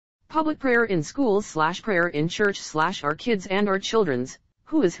Public prayer in schools / prayer in church / our kids and our children's.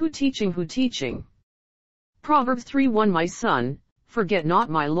 Who is who teaching? Proverbs 3:1 My son, forget not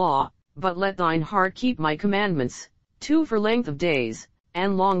my law, but let thine heart keep my commandments. 2 For length of days,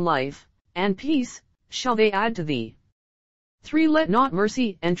 and long life, and peace, shall they add to thee. 3 Let not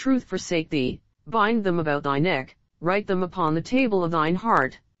mercy and truth forsake thee, bind them about thy neck, write them upon the table of thine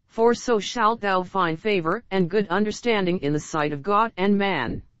heart, for so shalt thou find favor and good understanding in the sight of God and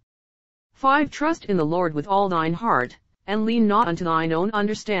man. 5 Trust in the Lord with all thine heart, and lean not unto thine own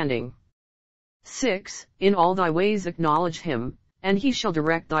understanding. 6 In all thy ways acknowledge him, and he shall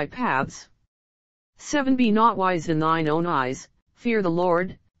direct thy paths. 7 Be not wise in thine own eyes, fear the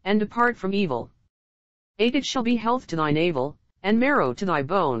Lord, and depart from evil. 8 It shall be health to thy navel, and marrow to thy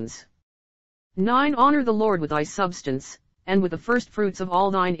bones. 9 Honor the Lord with thy substance, and with the firstfruits of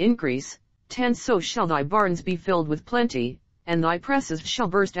all thine increase. 10 So shall thy barns be filled with plenty, and thy presses shall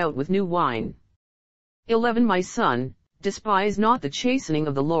burst out with new wine. 11 My son, despise not the chastening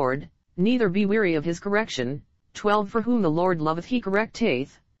of the Lord, neither be weary of his correction. 12 For whom the Lord loveth he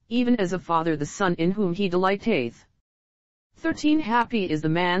correcteth, even as a father the son in whom he delighteth. 13 Happy is the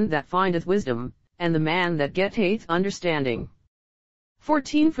man that findeth wisdom, and the man that getteth understanding.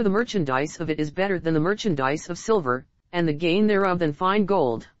 14 For the merchandise of it is better than the merchandise of silver, and the gain thereof than fine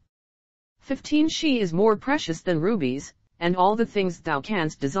gold. 15 She is more precious than rubies, and all the things thou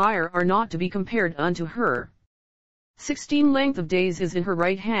canst desire are not to be compared unto her. 16 Length of days is in her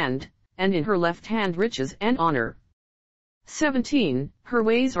right hand, and in her left hand riches and honor. 17 Her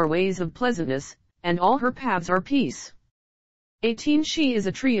ways are ways of pleasantness, and all her paths are peace. 18 She is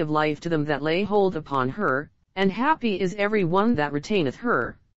a tree of life to them that lay hold upon her, and happy is every one that retaineth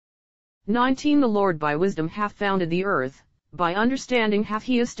her. 19 The Lord by wisdom hath founded the earth, by understanding hath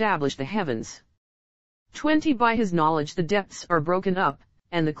he established the heavens. 20 By his knowledge the depths are broken up,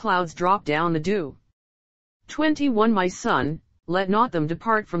 and the clouds drop down the dew. 21 My son, let not them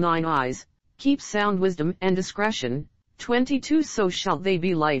depart from thine eyes, keep sound wisdom and discretion. 22 So shall they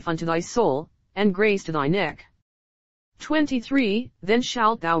be life unto thy soul, and grace to thy neck. 23 Then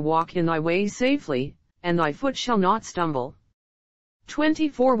shalt thou walk in thy ways safely, and thy foot shall not stumble.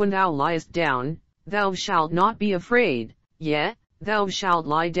 24 When thou liest down, thou shalt not be afraid, yea, thou shalt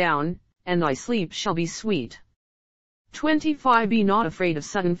lie down, and thy sleep shall be sweet. 25 Be not afraid of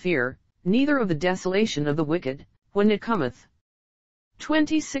sudden fear, neither of the desolation of the wicked, when it cometh.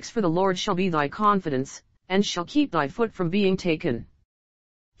 26 For the Lord shall be thy confidence, and shall keep thy foot from being taken.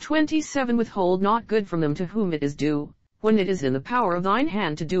 27 Withhold not good from them to whom it is due, when it is in the power of thine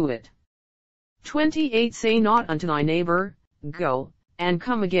hand to do it. 28 Say not unto thy neighbor, Go, and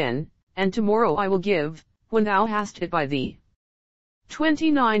come again, and tomorrow I will give, when thou hast it by thee.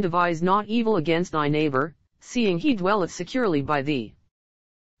 29 Devise not evil against thy neighbor, seeing he dwelleth securely by thee.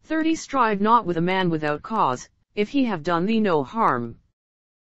 30 Strive not with a man without cause, if he have done thee no harm.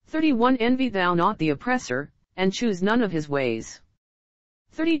 31 Envy thou not the oppressor, and choose none of his ways.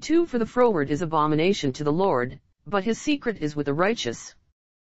 32 For the froward is abomination to the Lord, but his secret is with the righteous.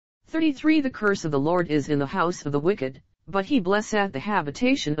 33 The curse of the Lord is in the house of the wicked, but he blesseth the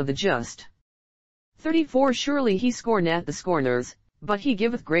habitation of the just. 34 Surely he scorneth the scorners, but he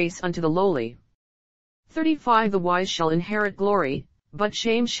giveth grace unto the lowly. 35 The wise shall inherit glory, but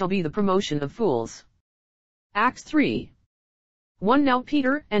shame shall be the promotion of fools. Acts 3:1 Now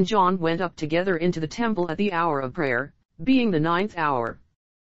Peter and John went up together into the temple at the hour of prayer, being the 9th hour.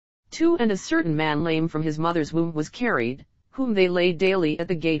 2 And a certain man lame from his mother's womb was carried, whom they laid daily at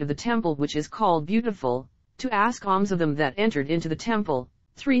the gate of the temple which is called Beautiful, to ask alms of them that entered into the temple.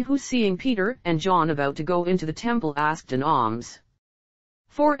 3 Who seeing Peter and John about to go into the temple asked an alms.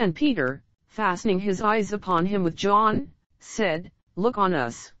 4 And Peter, fastening his eyes upon him with John, said, Look on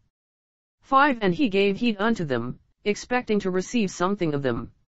us. 5 And he gave heed unto them, expecting to receive something of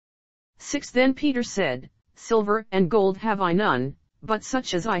them. 6 Then Peter said, Silver and gold have I none, but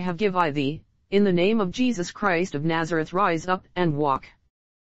such as I have give I thee, in the name of Jesus Christ of Nazareth rise up and walk.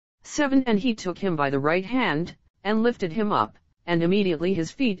 7 And he took him by the right hand, and lifted him up, and immediately his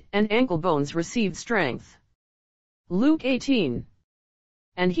feet and ankle bones received strength. Luke 18.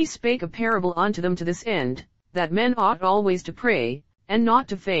 And he spake a parable unto them to this end, that men ought always to pray, and not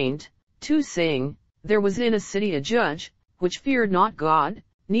to faint. 2 Saying, There was in a city a judge, which feared not God,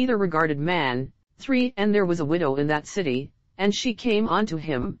 neither regarded man. 3 And there was a widow in that city, and she came unto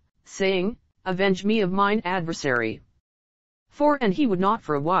him, saying, Avenge me of mine adversary. 4 And he would not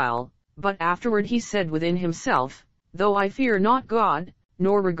for a while, but afterward he said within himself, Though I fear not God,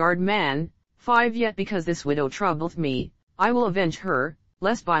 nor regard man. 5 Yet because this widow troubleth me, I will avenge her,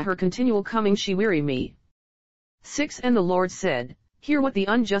 lest by her continual coming she weary me. 6 And the Lord said, hear what the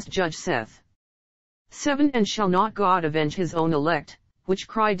unjust judge saith. 7 And shall not God avenge his own elect, which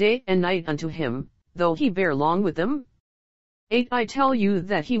cry day and night unto him, though he bear long with them? 8 I tell you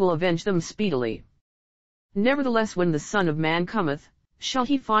that he will avenge them speedily. Nevertheless when the Son of Man cometh, shall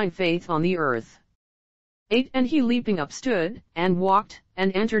he find faith on the earth? 8 And he leaping up stood, and walked,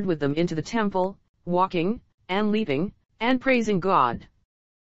 and entered with them into the temple, walking, and leaping, and praising God.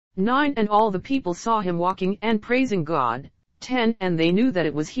 9 And all the people saw him walking and praising God. 10 And they knew that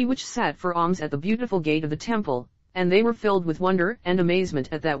it was he which sat for alms at the beautiful gate of the temple, and they were filled with wonder and amazement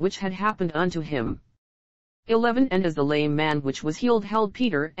at that which had happened unto him. 11 And as the lame man which was healed held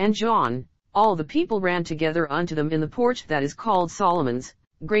Peter and John, all the people ran together unto them in the porch that is called Solomon's,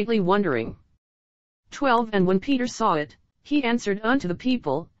 greatly wondering. 12 And when Peter saw it, he answered unto the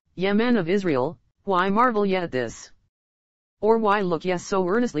people, Ye men of Israel, why marvel ye at this? Or why look ye so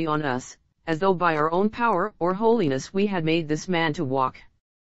earnestly on us, as though by our own power or holiness we had made this man to walk?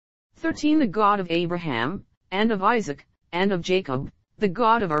 13 The God of Abraham, and of Isaac, and of Jacob, the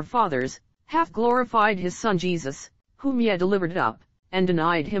God of our fathers, hath glorified his Son Jesus, whom ye delivered up, and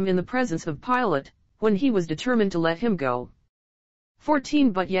denied him in the presence of Pilate, when he was determined to let him go.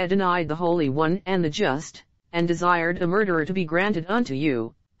 14 But ye denied the Holy One and the Just, and desired a murderer to be granted unto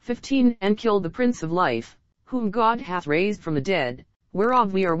you. 15 And killed the Prince of Life, whom God hath raised from the dead,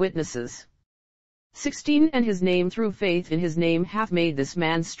 whereof we are witnesses. 16 And his name through faith in his name hath made this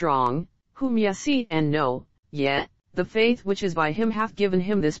man strong, whom ye see and know, yea, the faith which is by him hath given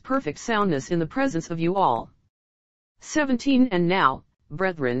him this perfect soundness in the presence of you all. 17 And now,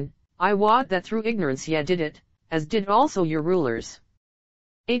 brethren, I wot that through ignorance ye did it, as did also your rulers.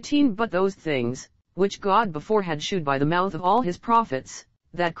 18 But those things, which God before had shewed by the mouth of all his prophets,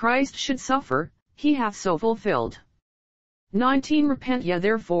 that Christ should suffer, he hath so fulfilled. 19 Repent ye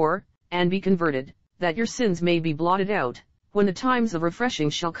therefore, and be converted, that your sins may be blotted out, when the times of refreshing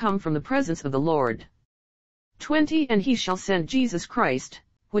shall come from the presence of the Lord. 20 And he shall send Jesus Christ,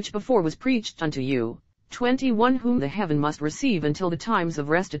 which before was preached unto you. 21 Whom the heaven must receive until the times of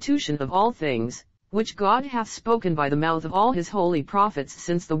restitution of all things, which God hath spoken by the mouth of all his holy prophets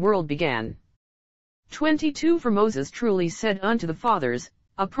since the world began. 22 For Moses truly said unto the fathers,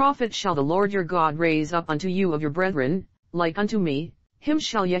 A prophet shall the Lord your God raise up unto you of your brethren, like unto me, him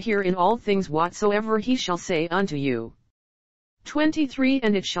shall ye hear in all things whatsoever he shall say unto you. 23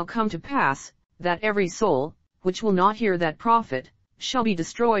 And it shall come to pass, that every soul, which will not hear that prophet, shall be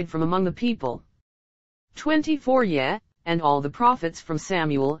destroyed from among the people. 24 Yea, and all the prophets from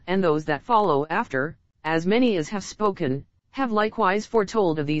Samuel and those that follow after, as many as have spoken, have likewise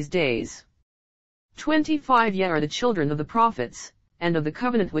foretold of these days. 25 Yea are the children of the prophets, and of the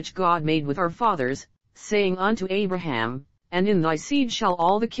covenant which God made with our fathers, saying unto Abraham, And in thy seed shall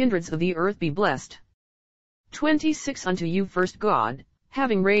all the kindreds of the earth be blessed. 26 Unto you first God,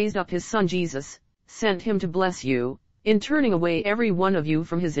 having raised up his Son Jesus, sent him to bless you, in turning away every one of you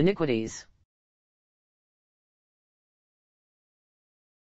from his iniquities.